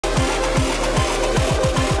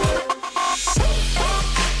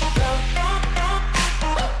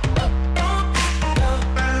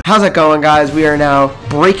How's it going, guys? We are now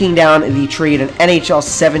breaking down the trade in NHL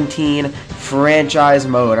 17 franchise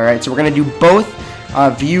mode. Alright, so we're going to do both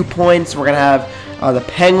viewpoints. We're going to have the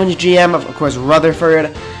Penguins GM, of course, Rutherford,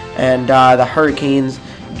 and the Hurricanes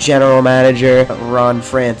general manager, Ron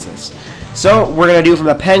Francis. So we're going to do from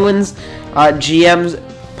the Penguins GM's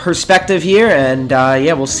perspective here, and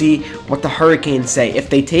yeah, we'll see what the Hurricanes say, if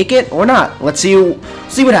they take it or not. Let's see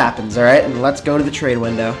what happens. All right, and let's go to the trade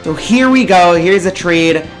window. So here we go. Here's the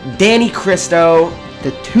trade. Danny Cristo, the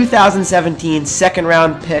 2017 second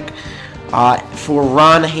round pick for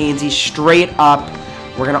Ron Hainsey, straight up.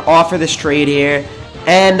 We're gonna offer this trade here,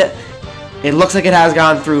 and it looks like it has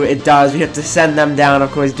gone through. It does. We have to send them down, of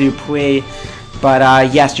course, Dupuis,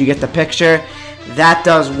 but yes, you get the picture. That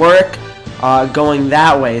does work. Going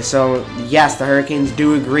that way. So yes, the Hurricanes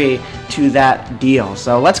do agree to that deal.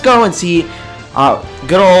 So let's go and see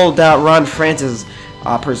good old Ron Francis'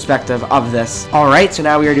 perspective of this. Alright, so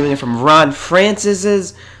now we are doing it from Ron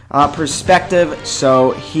Francis's perspective.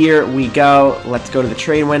 So here we go. Let's go to the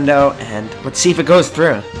trade window and let's see if it goes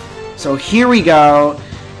through. So here we go.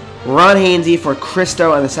 Ron Hainsey for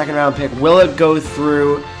Cristo and the second round pick. Will it go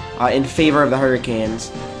through in favor of the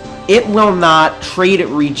Hurricanes? It will not. Trade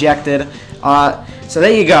rejected. So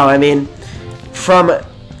there you go. I mean, from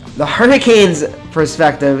the Hurricanes'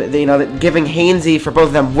 perspective, you know, giving Hainsey for both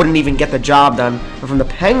of them wouldn't even get the job done. But from the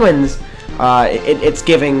Penguins, it's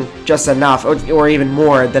giving just enough, or even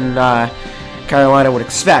more than Carolina would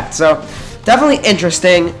expect. So definitely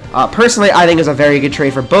interesting. Personally, I think it's a very good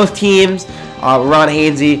trade for both teams. Ron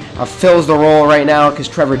Hainsey fills the role right now because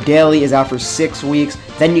Trevor Daley is out for 6 weeks.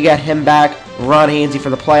 Then you get him back. Ron Hainsey for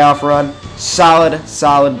the playoff run.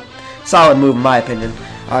 Solid move in my opinion.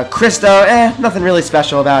 Cristo, nothing really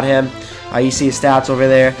special about him. You see his stats over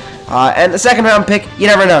there. And the second round pick, you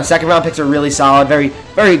never know. Second round picks are really solid. Very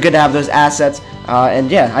good to have those assets. And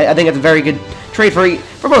yeah, I think it's a very good trade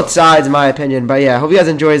for both sides in my opinion. But yeah, hope you guys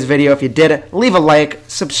enjoyed this video. If you did, leave a like,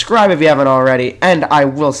 subscribe if you haven't already, and I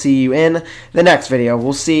will see you in the next video.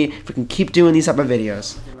 We'll see if we can keep doing these type of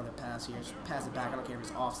videos. Another pass here. Just pass it back. I don't care if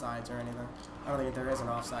it's offsides or anything. I don't think there is an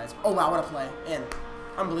offsides. Oh wow, what a play. In.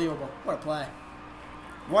 Unbelievable. What a play.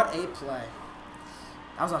 What a play.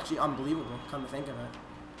 That was actually unbelievable, come to think of it.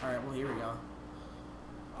 Alright, well, here we go.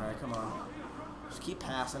 Alright, come on. Just keep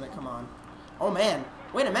passing it, come on. Oh, man.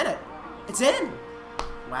 Wait a minute. It's in.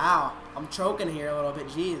 Wow. I'm choking here a little bit.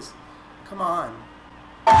 Jeez. Come on.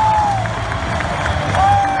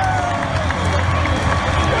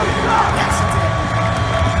 Yes.